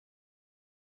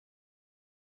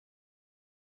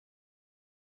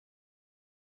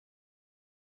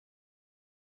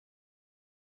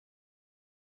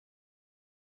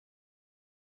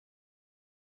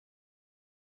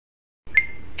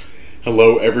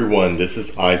Hello everyone, this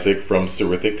is Isaac from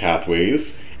Seriffic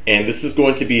Pathways, and this is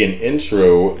going to be an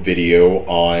intro video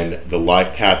on the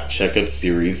Life Path Checkup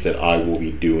series that I will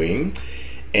be doing.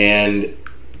 And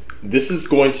this is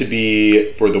going to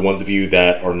be for the ones of you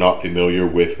that are not familiar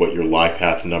with what your life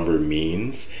path number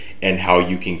means and how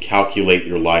you can calculate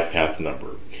your life path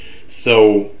number.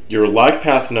 So your life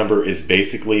path number is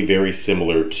basically very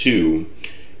similar to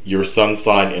your sun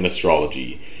sign in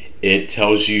astrology. It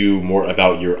tells you more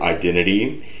about your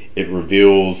identity. It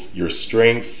reveals your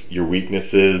strengths, your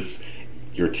weaknesses,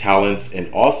 your talents,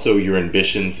 and also your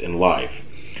ambitions in life.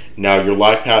 Now, your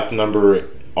life path number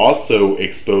also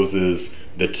exposes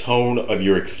the tone of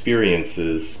your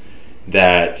experiences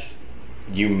that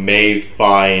you may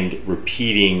find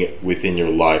repeating within your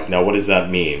life. Now, what does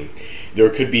that mean? There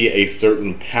could be a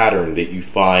certain pattern that you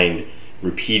find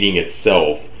repeating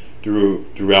itself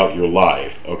throughout your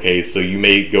life. Okay, so you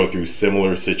may go through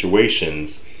similar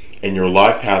situations, and your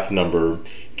life path number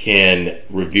can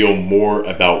reveal more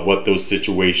about what those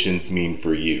situations mean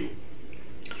for you.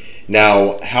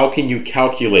 Now, how can you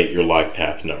calculate your life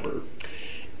path number?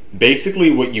 Basically,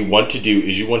 what you want to do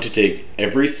is you want to take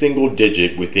every single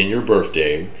digit within your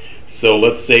birthday. So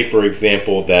let's say, for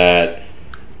example, that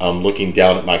I'm looking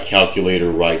down at my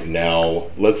calculator right now.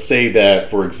 Let's say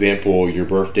that, for example, your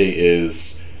birthday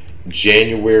is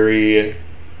January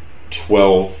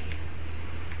 12th,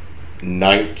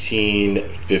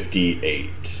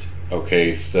 1958.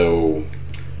 Okay, so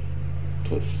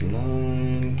plus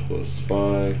 9, plus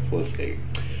 5, plus 8.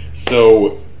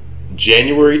 So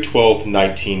January 12th,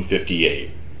 1958,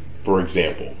 for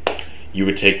example, you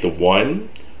would take the 1,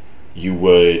 you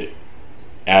would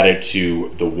add it to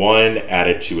the 1, add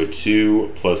it to a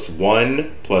 2, plus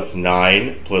 1, plus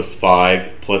 9, plus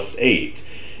 5, plus 8.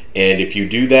 And if you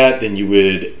do that, then you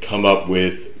would come up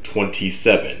with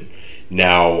 27.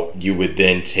 Now, you would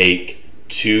then take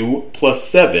 2 plus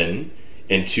 7,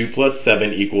 and 2 plus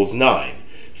 7 equals 9.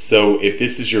 So if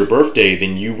this is your birthday,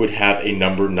 then you would have a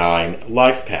number 9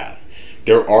 life path.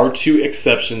 There are 2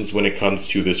 exceptions when it comes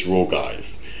to this rule,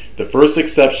 guys. The first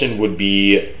exception would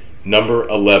be number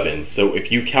 11. So if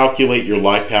you calculate your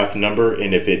life path number,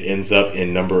 and if it ends up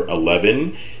in number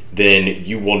 11, then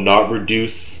you will not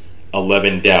reduce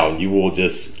 11 down. You will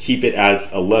just keep it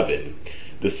as 11.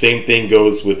 The same thing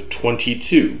goes with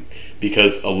 22,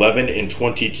 because 11 and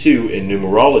 22 in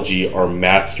numerology are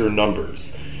master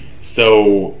numbers.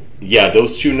 So yeah,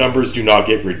 those 2 numbers do not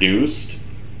get reduced.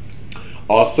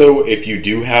 Also, if you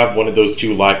do have one of those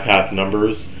 2 life path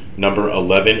numbers, number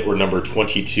 11 or number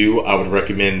 22, I would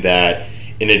recommend that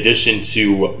in addition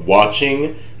to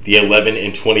watching the 11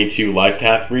 and 22 life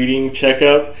path reading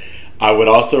checkup, I would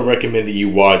also recommend that you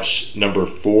watch number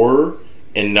 4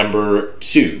 and number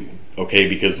 2, okay,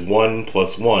 because 1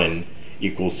 plus 1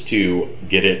 equals 2,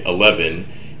 get it, 11,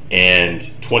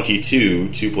 and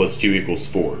 22, 2 plus 2 equals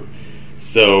 4.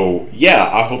 So yeah,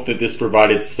 I hope that this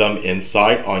provided some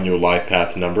insight on your life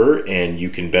path number and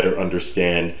you can better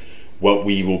understand what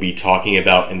we will be talking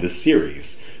about in this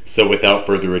series. So without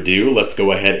further ado, let's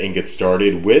go ahead and get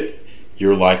started with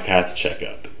your life path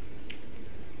checkup.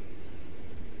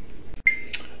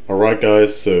 Alright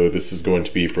guys, so this is going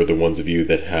to be for the ones of you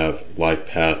that have life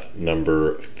path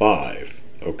number 5,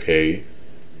 okay?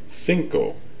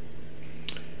 Cinco.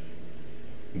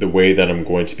 The way that I'm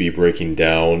going to be breaking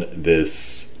down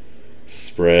this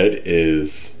spread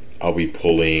is I'll be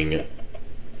pulling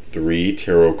 3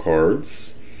 tarot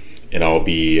cards, and I'll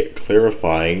be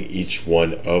clarifying each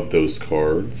one of those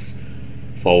cards,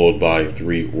 followed by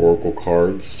 3 oracle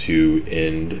cards to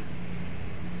end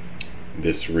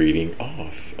this reading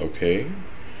off, okay?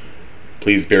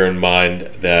 Please bear in mind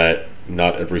that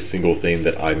not every single thing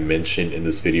that I mentioned in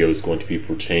this video is going to be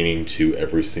pertaining to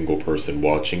every single person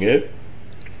watching it.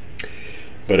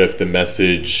 But if the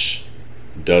message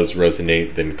does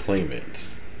resonate, then claim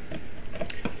it.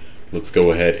 Let's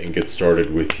go ahead and get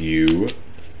started with you,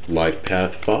 Life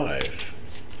Path 5.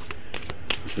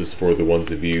 This is for the ones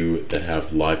of you that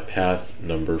have Life Path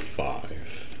number 5.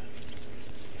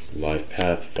 Life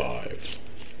Path 5.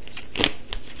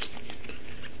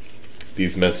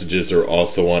 These messages are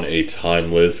also on a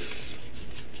timeless,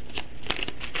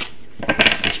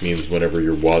 which means whenever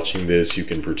you're watching this, you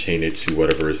can pertain it to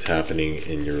whatever is happening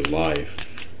in your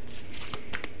life.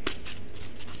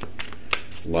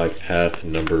 Life Path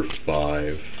number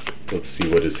 5. Let's see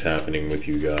what is happening with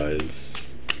you guys.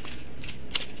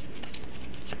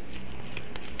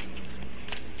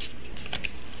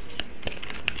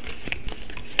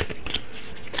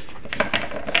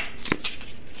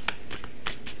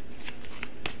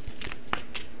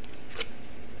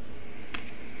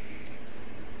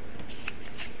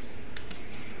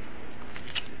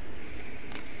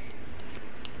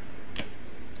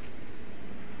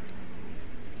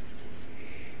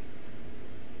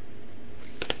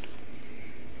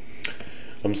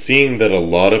 I'm seeing that a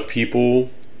lot of people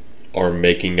are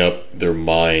making up their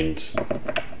minds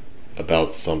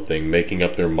about something,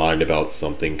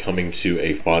 coming to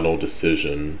a final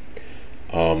decision.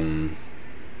 You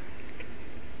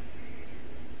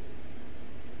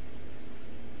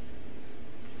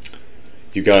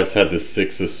guys had the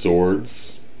Six of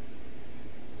Swords.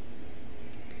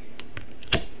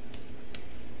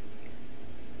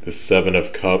 The Seven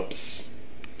of Cups.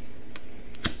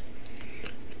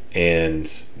 And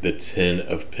the Ten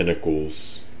of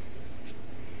Pentacles.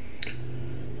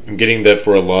 I'm getting that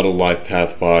for a lot of life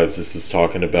path vibes. This is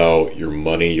talking about your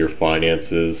money, your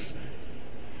finances,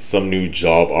 some new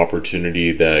job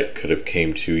opportunity that could have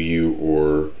came to you,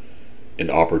 or an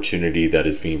opportunity that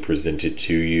is being presented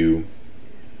to you.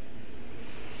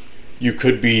 You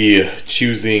could be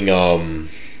choosing to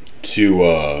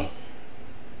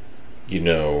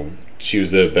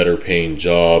choose a better paying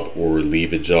job or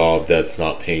leave a job that's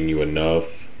not paying you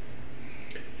enough.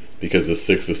 Because the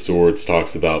Six of Swords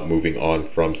talks about moving on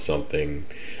from something.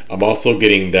 I'm also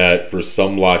getting that for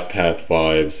some life path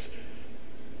vibes,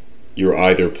 you're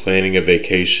either planning a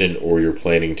vacation or you're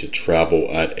planning to travel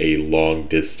at a long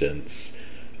distance.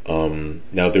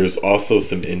 Now there's also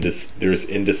some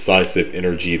indecisive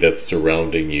energy that's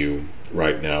surrounding you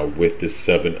right now with this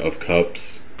Seven of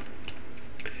Cups.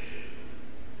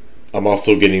 I'm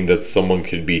also getting that someone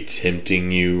could be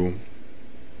tempting you,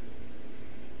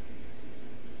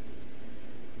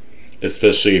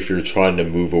 especially if you're trying to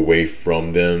move away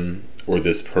from them or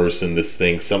this person, this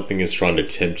thing. Something is trying to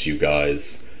tempt you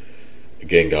guys.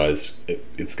 Again, guys,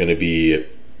 it's going to be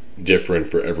different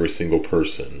for every single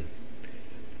person.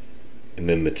 And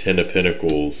then the Ten of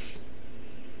Pentacles.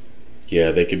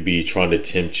 Yeah, they could be trying to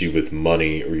tempt you with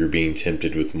money, or you're being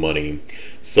tempted with money.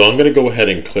 So I'm going to go ahead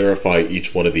and clarify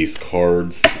each one of these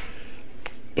cards.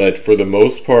 But for the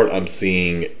most part, I'm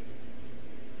seeing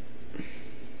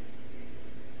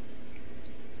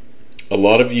a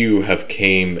lot of you have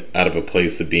came out of a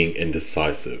place of being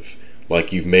indecisive.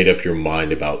 Like you've made up your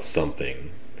mind about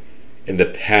something. In the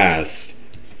past,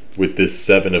 with this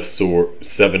Seven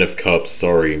of Cups,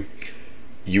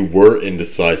 you were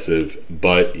indecisive,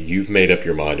 but you've made up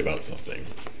your mind about something.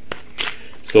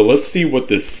 So let's see what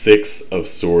this Six of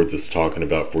Swords is talking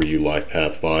about for you, Life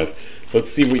Path 5.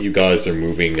 Let's see what you guys are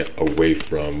moving away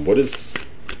from. What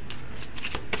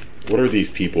are these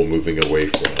people moving away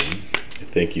from?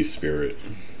 Thank you, Spirit.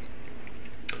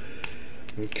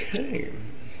 Okay.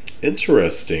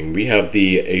 Interesting. We have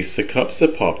the Ace of Cups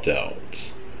that popped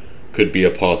out. Could be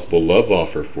a possible love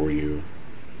offer for you.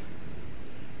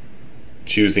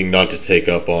 Choosing not to take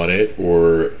up on it,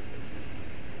 or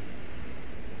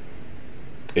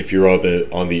if you're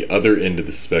on the other end of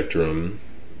the spectrum,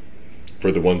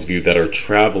 for the ones of you that are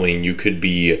traveling, you could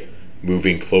be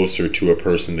moving closer to a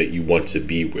person that you want to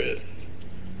be with.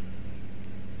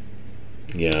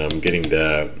 Yeah, I'm getting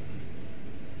that.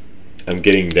 I'm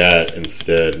getting that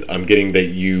instead. I'm getting that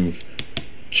you've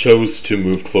chose to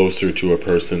move closer to a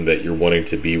person that you're wanting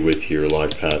to be with here,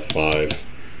 Life Path 5.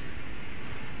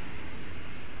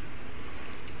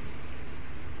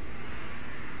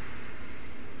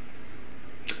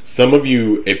 Some of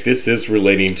you, if this is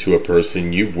relating to a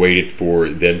person, you've waited for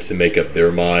them to make up their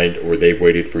mind, or they've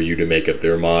waited for you to make up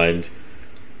their mind.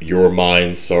 Your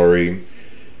mind, sorry.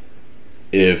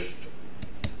 If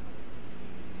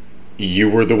you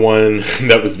were the one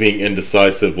that was being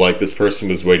indecisive, like this person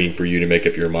was waiting for you to make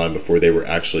up your mind before they were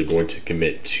actually going to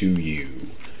commit to you.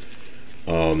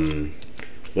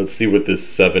 Let's see what this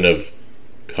Seven of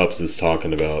Cups is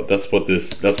talking about. That's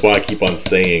why I keep on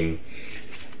seeing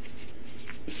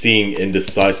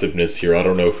indecisiveness here. I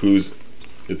don't know who's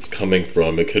it's coming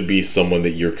from. It could be someone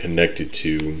that you're connected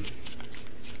to.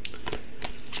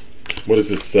 What is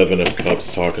this Seven of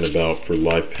Cups talking about for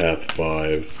Life Path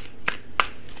 5?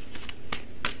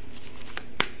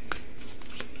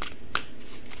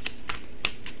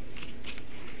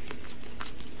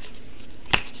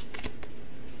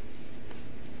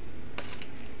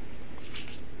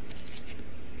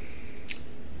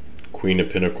 Queen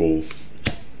of Pentacles.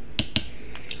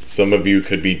 Some of you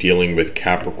could be dealing with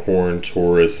Capricorn,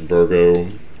 Taurus, Virgo.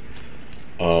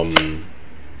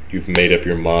 You've made up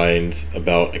your mind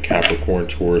about a Capricorn,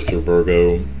 Taurus, or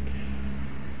Virgo.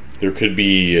 There could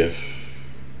be a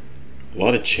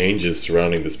lot of changes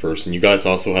surrounding this person. You guys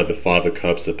also had the Five of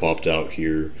Cups that popped out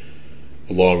here,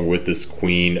 along with this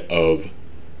Queen of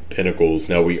Pentacles.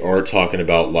 Now we are talking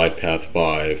about Life Path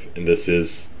 5, and this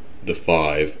is the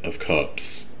Five of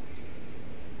Cups.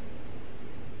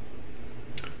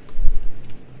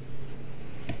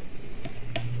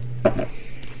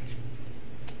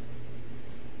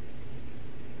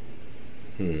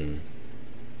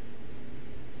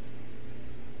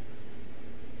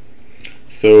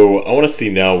 So I want to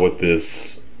see now what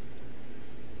this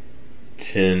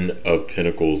Ten of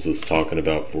Pentacles is talking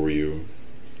about for you.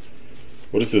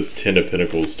 What is this Ten of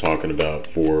Pentacles talking about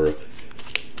for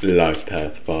Life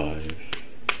Path 5?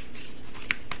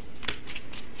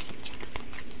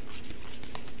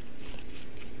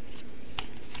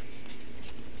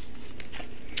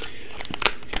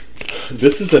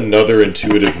 This is another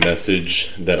intuitive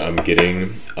message that I'm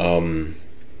getting. A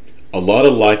lot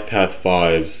of Life Path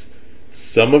 5s,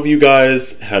 some of you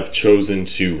guys have chosen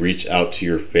to reach out to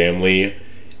your family,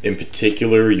 in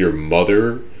particular your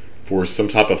mother, for some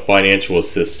type of financial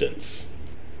assistance.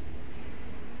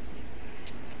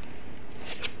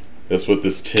 That's what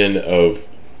this Ten of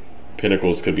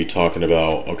Pentacles could be talking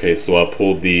about. Okay, so I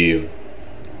pulled you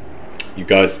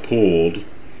guys pulled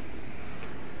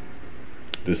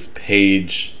this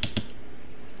Page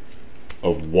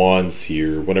of Wands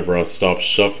here. Whenever I stopped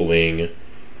shuffling,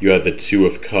 you had the Two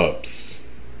of Cups.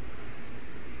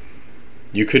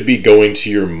 You could be going to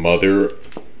your mother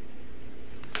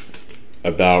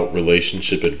about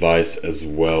relationship advice as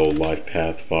well, Life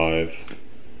Path 5.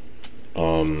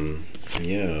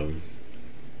 Yeah.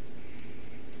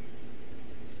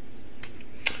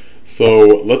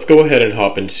 So let's go ahead and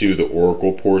hop into the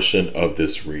oracle portion of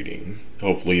this reading.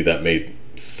 Hopefully that made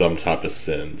some type of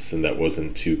sense and that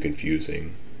wasn't too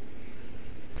confusing.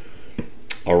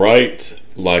 Alright,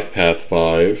 Life Path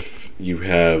 5, you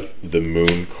have the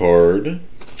Moon card.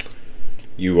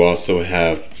 You also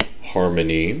have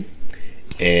Harmony.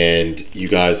 And you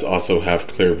guys also have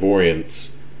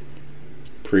Clairvoyance.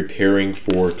 Preparing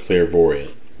for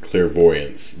clairvoyance.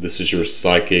 This is your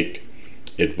psychic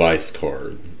advice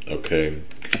card. Okay.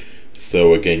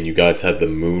 So again, you guys had the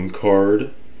Moon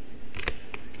card.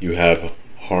 You have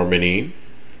Harmony.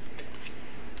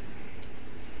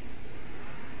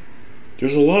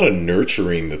 There's a lot of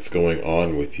nurturing that's going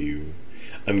on with you.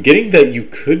 I'm getting that you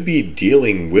could be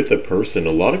dealing with a person.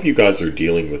 A lot of you guys are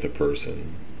dealing with a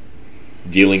person.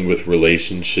 Dealing with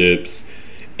relationships.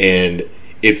 And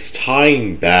it's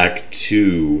tying back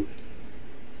to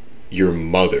your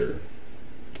mother.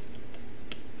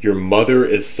 Your mother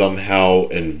is somehow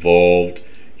involved.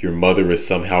 Your mother is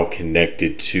somehow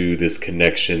connected to this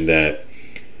connection that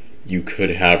you could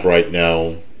have right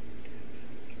now.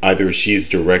 Either she's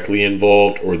directly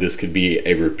involved or this could be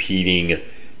a repeating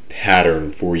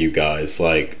pattern for you guys.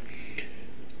 Like,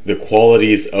 the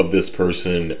qualities of this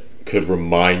person could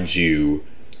remind you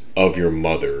of your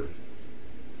mother.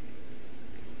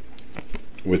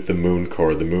 With the Moon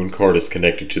card is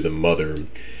connected to the mother.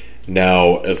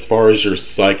 Now, as far as your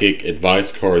psychic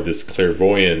advice card, this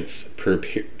Clairvoyance,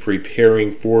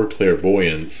 preparing for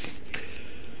clairvoyance,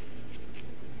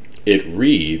 it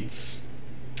reads,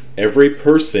 every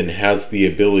person has the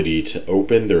ability to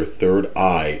open their third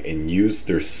eye and use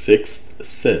their sixth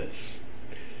sense.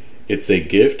 It's a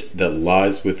gift that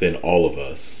lies within all of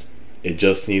us. It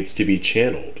just needs to be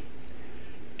channeled.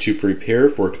 To prepare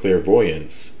for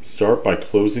clairvoyance, start by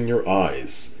closing your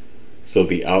eyes so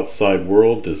the outside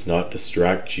world does not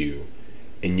distract you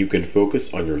and you can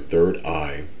focus on your third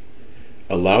eye.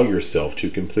 Allow yourself to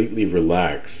completely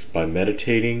relax by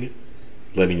meditating,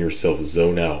 letting yourself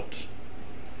zone out.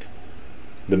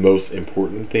 The most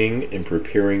important thing in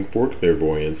preparing for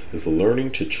clairvoyance is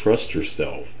learning to trust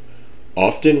yourself.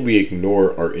 Often we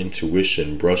ignore our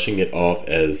intuition, brushing it off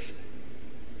as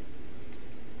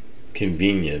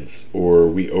convenience, or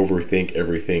we overthink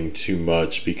everything too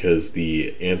much because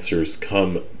the answers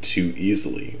come too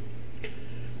easily.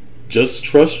 Just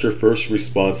trust your first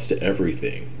response to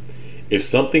everything. If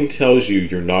something tells you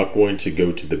you're not going to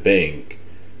go to the bank,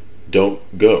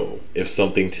 don't go. If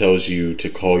something tells you to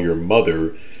call your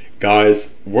mother,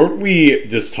 guys, weren't we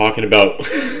just talking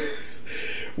about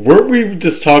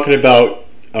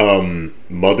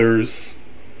mothers?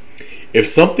 If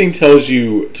something tells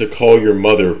you to call your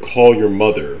mother, call your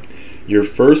mother. Your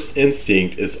first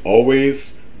instinct is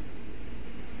always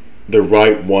the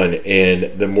right one,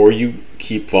 and the more you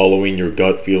keep following your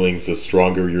gut feelings, the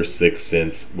stronger your sixth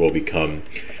sense will become.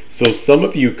 So some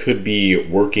of you could be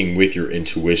working with your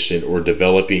intuition or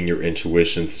developing your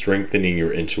intuition, strengthening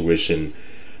your intuition.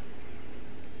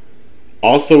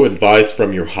 Also, advice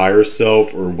from your higher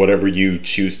self or whatever you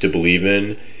choose to believe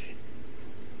in.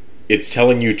 It's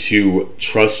telling you to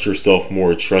trust yourself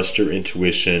more, trust your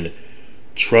intuition,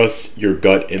 trust your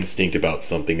gut instinct about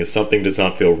something. If something does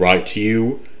not feel right to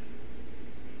you,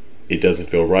 it doesn't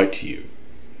feel right to you.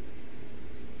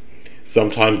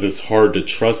 Sometimes it's hard to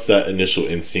trust that initial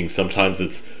instinct. Sometimes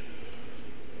it's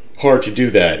hard to do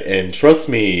that. And trust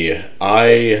me,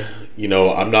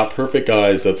 I'm not perfect,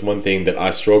 guys. That's one thing that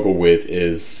I struggle with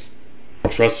is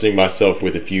trusting myself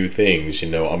with a few things. You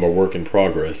know, I'm a work in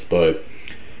progress, but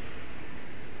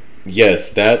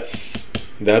yes, that's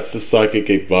the psychic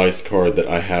advice card that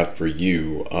I have for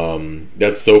you.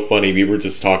 That's so funny. We were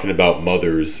just talking about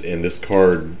mothers, and this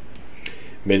card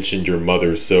mentioned your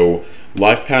mother. So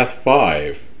life path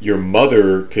 5, your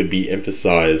mother could be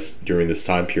emphasized during this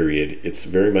time period. It's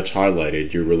very much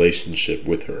highlighted, your relationship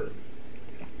with her.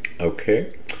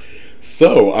 Okay,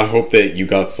 so I hope that you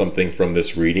got something from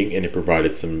this reading and it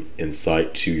provided some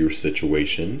insight to your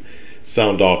situation.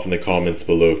 Sound off in the comments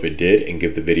below if it did, and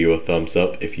give the video a thumbs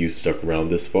up if you stuck around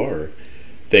this far.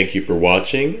 Thank you for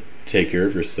watching. Take care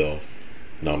of yourself.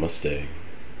 Namaste.